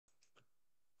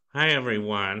Hi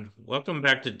everyone, welcome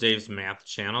back to Dave's Math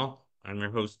Channel. I'm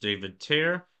your host David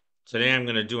Tear. Today I'm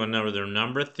going to do another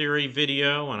number theory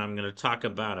video, and I'm going to talk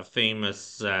about a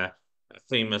famous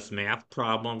math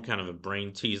problem, kind of a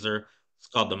brain teaser. It's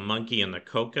called the monkey and the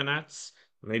coconuts.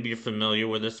 Maybe you're familiar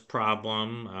with this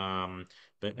problem,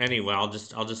 but anyway, I'll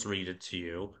just read it to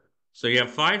you. So you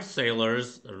have five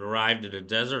sailors that arrived at a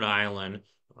desert island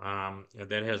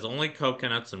that has only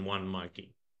coconuts and one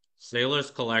monkey. Sailors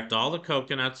collect all the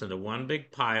coconuts into one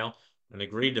big pile and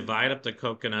agree to divide up the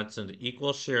coconuts into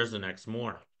equal shares the next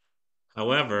morning.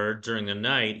 However, during the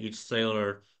night, each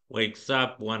sailor wakes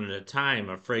up one at a time,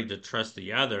 afraid to trust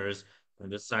the others,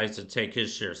 and decides to take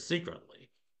his share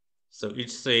secretly. So each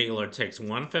sailor takes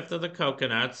one-fifth of the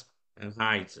coconuts and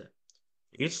hides it.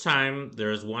 Each time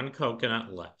there is one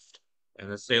coconut left,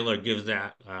 and the sailor gives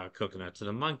that coconut to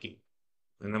the monkey.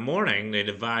 In the morning, they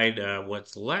divide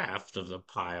what's left of the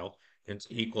pile into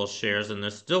equal shares, and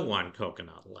there's still one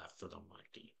coconut left for the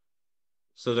monkey.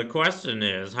 So the question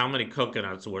is, how many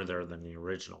coconuts were there in the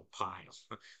original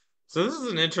pile? So this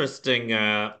is an interesting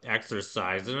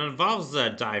exercise, and it involves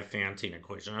the Diophantine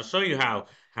equation. I'll show you how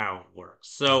it works.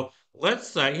 So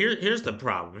let's here's the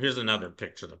problem. Here's another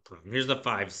picture of the problem. Here's the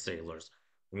five sailors.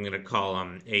 I'm going to call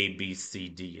them A, B, C,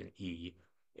 D, and E.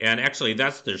 And actually,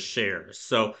 that's their shares.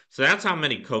 So that's how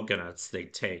many coconuts they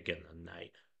take in the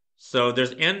night. So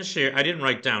there's N share. I didn't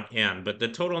write down N, but the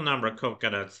total number of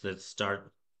coconuts that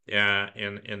start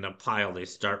in the pile they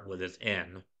start with is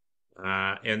N.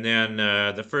 And then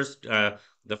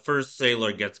the first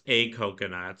sailor gets A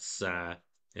coconuts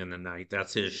in the night.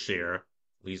 That's his share.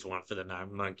 Leaves one for the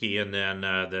monkey, and then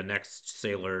the next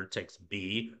sailor takes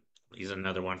B. Leaves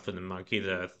another one for the monkey.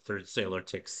 The third sailor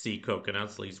takes C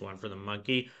coconuts. Leaves one for the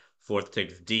monkey. Fourth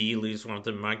takes D. Leaves one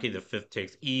for the monkey. The fifth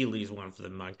takes E. Leaves one for the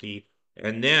monkey.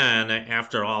 And then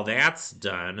after all that's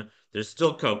done, there's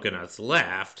still coconuts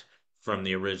left from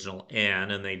the original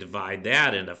N, and they divide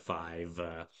that into five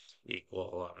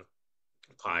equal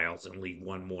piles and leave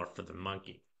one more for the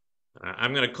monkey.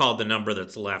 I'm going to call the number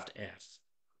that's left F.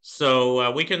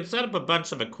 So we can set up a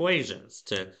bunch of equations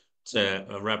to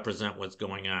represent what's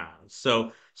going on.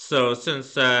 So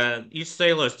since each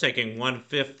sailor is taking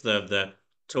one-fifth of the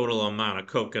total amount of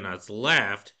coconuts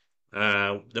left,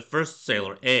 the first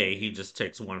sailor A, he just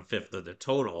takes one-fifth of the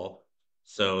total.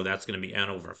 So that's going to be n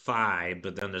over 5,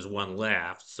 but then there's one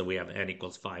left, so we have n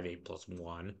equals 5a plus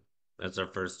 1. That's our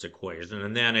first equation.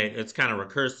 And then it's kind of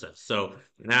recursive. So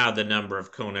now the number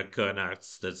of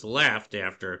coconuts that's left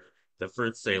after the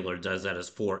first sailor does that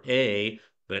is 4a,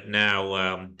 but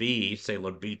now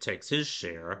sailor B takes his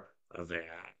share of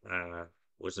that,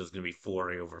 which is going to be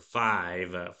 4a over 5,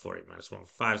 4a minus 1 over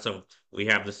 5. So we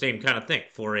have the same kind of thing.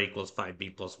 4a equals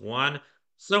 5b plus 1,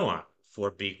 so on.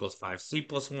 4b equals 5c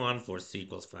plus 1, 4c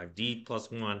equals 5d plus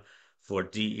 1,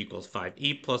 4d equals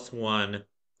 5e plus 1.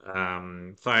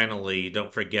 Finally,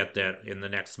 don't forget that in the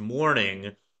next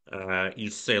morning,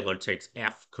 each sailor takes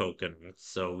F coconuts.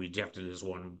 So we have to do this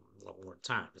one more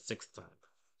time, the sixth time.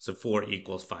 So 4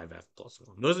 equals 5F plus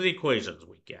 1. Those are the equations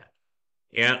we get.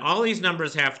 And all these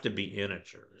numbers have to be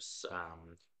integers.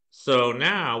 So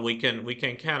now we can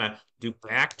kind of do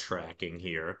backtracking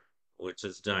here, which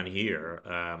is done here.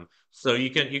 So you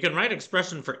can write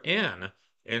expression for n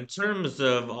in terms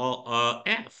of all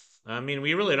f. I mean,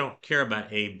 we really don't care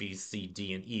about A, B, C,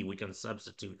 D, and E. We can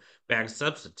back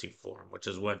substitute for them, which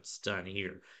is what's done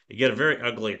here. You get a very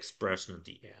ugly expression at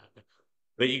the end.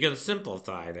 But you can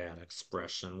simplify that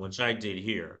expression, which I did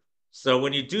here. So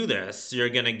when you do this, you're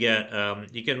going to get,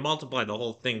 you can multiply the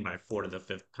whole thing by 4 to the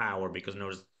 5th power, because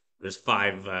notice there's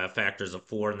five factors of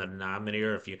 4 in the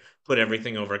denominator. If you put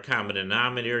everything over a common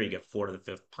denominator, you get 4 to the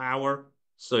 5th power.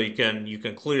 So you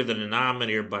can clear the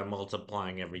denominator by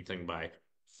multiplying everything by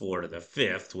 4 to the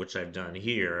 5th, which I've done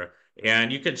here.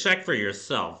 And you can check for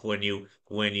yourself when you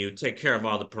take care of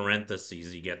all the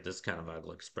parentheses, you get this kind of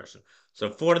ugly expression. So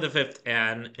 4 to the 5th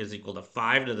n is equal to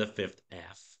 5 to the 5th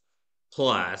f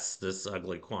plus this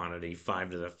ugly quantity,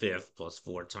 5 to the 5th plus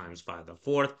 4 times 5 to the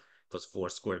 4th plus 4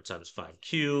 squared times 5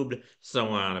 cubed, so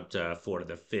on up to 4 to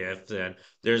the 5th.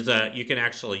 And you can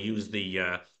actually use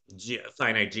the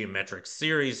finite geometric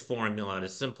series formula to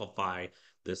simplify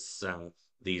this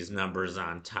these numbers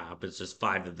on top. It's just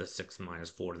 5 to the 6 minus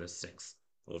 4 to the 6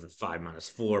 over 5 minus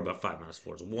 4, but 5 minus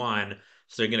 4 is 1.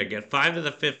 So you're going to get 5 to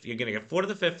the 5th, you're going to get 4 to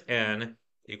the 5th n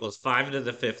equals 5 to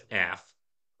the 5th f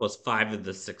plus 5 to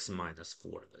the 6 minus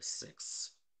 4 to the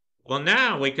 6. Well,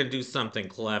 now we can do something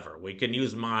clever. We can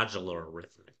use modular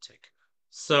arithmetic.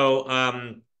 So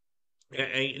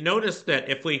notice that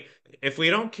if we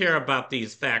don't care about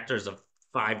these factors of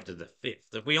 5 to the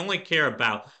 5th. If we only care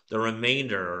about the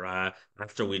remainder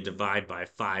after we divide by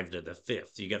 5 to the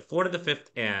 5th, you get 4 to the 5th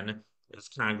n is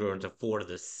congruent to 4 to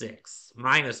the 6th,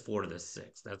 minus 4 to the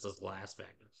 6th. That's this last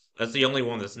factor. That's the only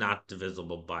one that's not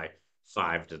divisible by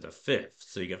 5 to the 5th.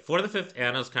 So you get 4 to the 5th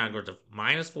n is congruent to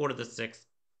minus 4 to the 6th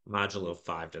modulo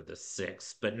 5 to the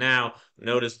 6th. But now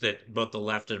notice that both the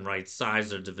left and right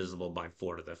sides are divisible by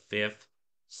 4 to the 5th.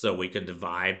 So we can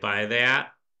divide by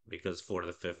that because 4 to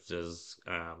the 5th is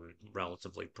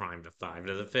relatively prime to 5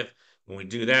 to the 5th. When we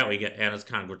do that, we get n is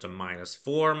congruent to minus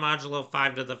 4 modulo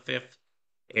 5 to the 5th.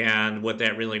 And what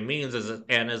that really means is that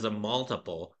n is a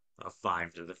multiple of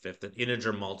 5 to the 5th, an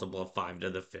integer multiple of 5 to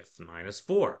the 5th minus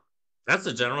 4. That's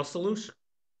the general solution.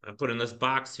 I put in this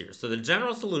box here. So the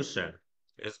general solution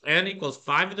is n equals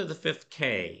 5 to the 5th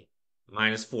k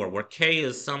minus 4, where k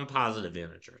is some positive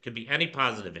integer. It could be any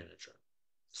positive integer.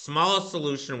 Smallest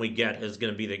solution we get is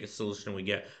going to be the solution we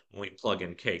get when we plug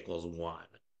in k equals 1.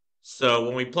 So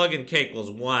when we plug in k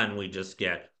equals 1, we just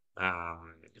get 5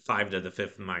 to the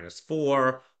 5th minus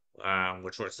 4,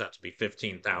 which works out to be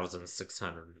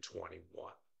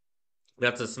 15,621.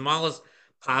 That's the smallest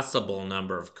possible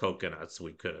number of coconuts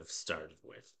we could have started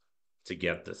with to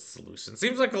get this solution.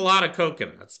 Seems like a lot of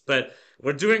coconuts, but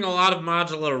we're doing a lot of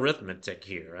modular arithmetic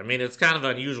here. I mean, it's kind of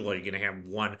unusual. You're going to have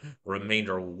one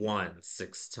remainder 1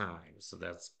 6 times. So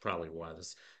that's probably why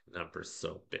this number is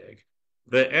so big.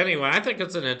 But anyway, I think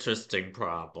it's an interesting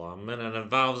problem, and it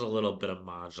involves a little bit of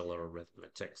modular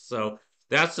arithmetic. So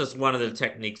that's just one of the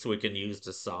techniques we can use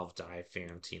to solve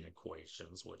Diophantine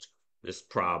equations, which this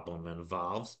problem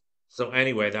involves. So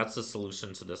anyway, that's the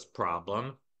solution to this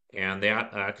problem. And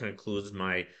that concludes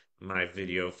my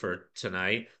video for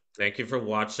tonight. Thank you for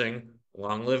watching.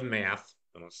 Long live math,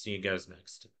 and I'll see you guys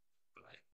next.